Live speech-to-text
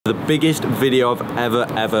The biggest video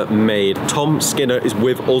I've ever made. Tom Skinner is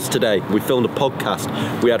with us today. We filmed a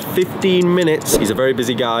podcast. We had 15 minutes, he's a very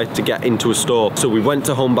busy guy, to get into a store. So we went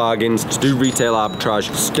to Home Bargains to do retail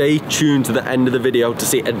arbitrage. Stay tuned to the end of the video to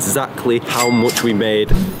see exactly how much we made.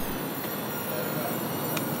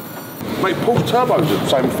 Mate, Paul's turbo's the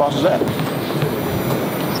same fast as that.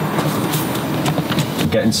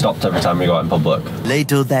 Getting stopped every time we go out in public.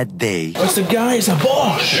 Later that day. What's the guy? It's a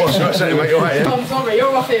Bosch. What's that saying, mate? You alright, yeah? I'm sorry,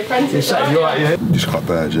 you're off the apprentice. You alright, yeah? Just quite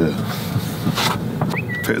bad, yeah.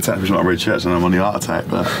 Pit attack was not a red chest and I'm on the heart attack,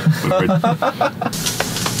 but.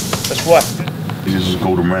 That's why. This is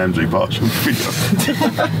Gordon Ramsay partial video.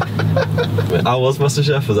 How was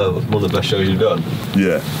MasterChef? Was that one of the best shows you've done?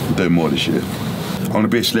 Yeah, I'm doing more this year. I'm gonna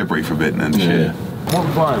be a celebrity for a bit then this year. What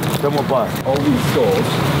we buying? Then what buying? All these stores,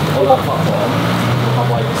 all that platform, have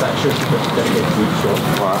like sections for dedicated to each store.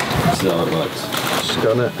 Right. So how it works.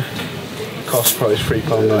 Done it. Cost price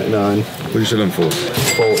 £3.99. What are you selling for?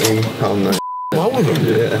 £14.99. What of them?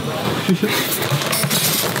 Yeah.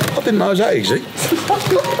 I didn't know it was that easy.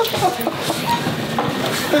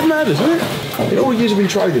 That's mad, isn't it? In all the years I've been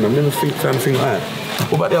trading, I've never found a thing like that.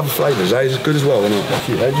 What about the other flavours? Are they as good as well or not?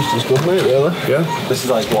 Yeah, just as good, mate, really. Yeah? This is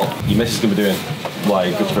like what your missus is going to be doing,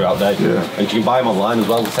 like throughout the day. Yeah. And you can buy them online as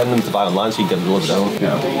well. Send them to buy online so you can get them delivered down.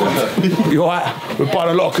 Yeah. You alright? We're buying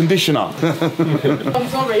a lot of conditioner. I'm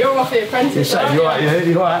sorry, you're off the apprentice. You alright, yeah?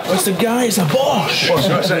 You alright? What's the guy? It's a Bosch. What's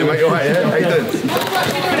that saying, mate? You alright, yeah? How you doing?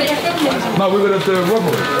 No, we're going to do a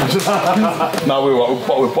robbery. No,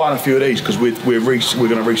 we're buying a few of these because we're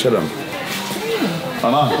going to resell them. I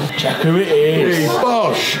know. Check who it is. Hey,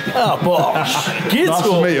 Bosch. Oh, Bosch. Nice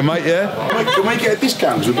to meet you, mate, yeah? Can we get a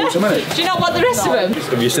discount because we bought so many? Do you not want the rest of them?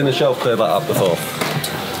 Have you seen the shelf clear like that before?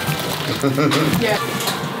 Yeah.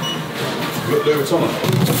 Look, Louis Vuitton.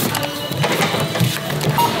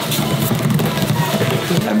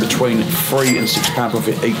 And between £3 and £6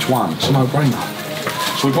 profit each one. It's a no-brainer.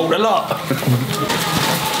 So we bought a lot.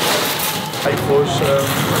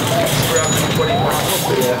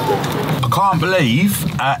 I can't believe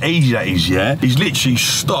how easy that is, yeah? It's literally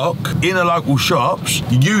stock in the local shops.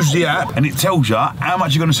 You use the app and it tells you how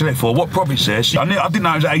much you're going to sell it for, what profit says. I didn't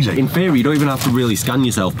know it was that easy. In theory, you don't even have to really scan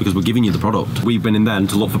yourself because we're giving you the product. We've been in then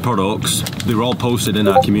to look for products. They're all posted in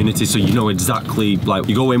our community, so you know exactly, like,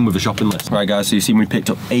 you go in with a shopping list. Right, guys, so you see we picked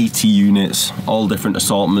up 80 units, all different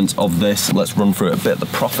assortments of this. Let's run through it a bit, the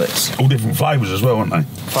profits. All different flavours as well, aren't they?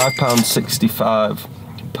 £5.65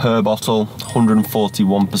 per bottle,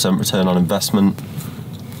 141% return on investment.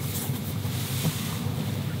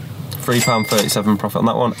 £3.37 profit on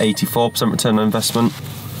that one, 84% return on investment.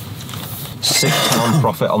 £6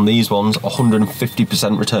 profit on these ones,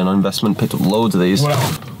 150% return on investment. Picked up loads of these. Wow.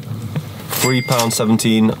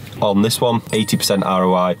 £3.17 on this one, 80%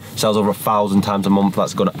 ROI. Sells over 1,000 times a month.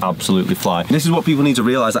 That's going to absolutely fly. This is what people need to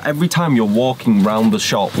realise, that every time you're walking around the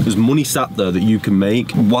shop, there's money sat there that you can make.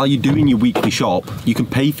 While you're doing your weekly shop, you can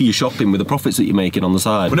pay for your shopping with the profits that you're making on the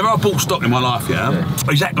side. Whenever I bought stock in my life,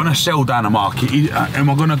 is that going to sell down the market? Am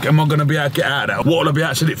I going to be able to get out of that? What will I be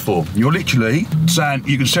able to sell it for? You're literally saying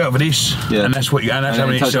you can sell it for this, and that's what you and that's how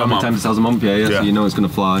many it sells a month. Times it sells a month, yeah, so you know it's going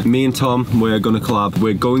to fly. Me and Tom, we're going to collab.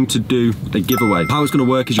 We're going to do a giveaway. How it's going to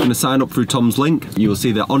work is you're going to sign up through Tom's link. You will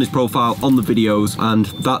see that on his profile, on the videos, and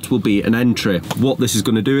that will be an entry. What this is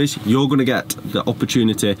going to do is you're going to get the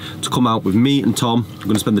opportunity to come out with me and Tom. We're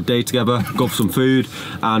going to spend the day together, go for some food,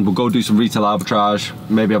 and we'll go do some retail arbitrage,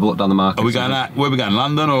 maybe have a look down the market. Are we going out? Where are we going?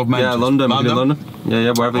 London or Manchester? Yeah, London. London.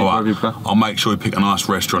 Yeah, wherever you go. I'll make sure we pick a nice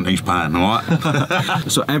restaurant each pan, alright?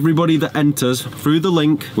 So everybody that enters through the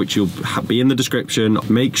link, which will be in the description,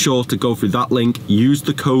 make sure to go through that link, use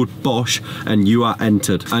the code BOSH, and you are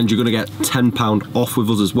entered. And you're going to get £10 off with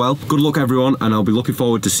us as well. Good luck, everyone, and I'll be looking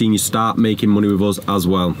forward to seeing you start making money with us as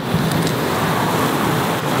well.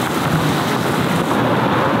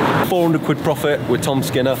 400 quid profit with Tom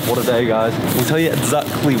Skinner. What a day, guys. We'll tell you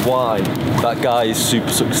exactly why that guy is super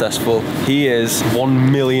successful. He is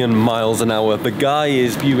 1 million miles an hour. The guy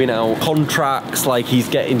is viewing out contracts, like he's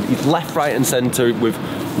left, right and centre with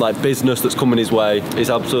like business that's coming his way. It's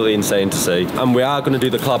absolutely insane to see. And we are going to do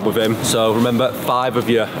the collab with him. So remember, 5 of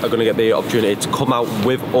you are going to get the opportunity to come out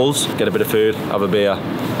with us, get a bit of food, have a beer,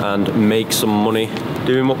 and make some money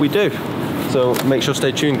doing what we do. So make sure to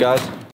stay tuned, guys.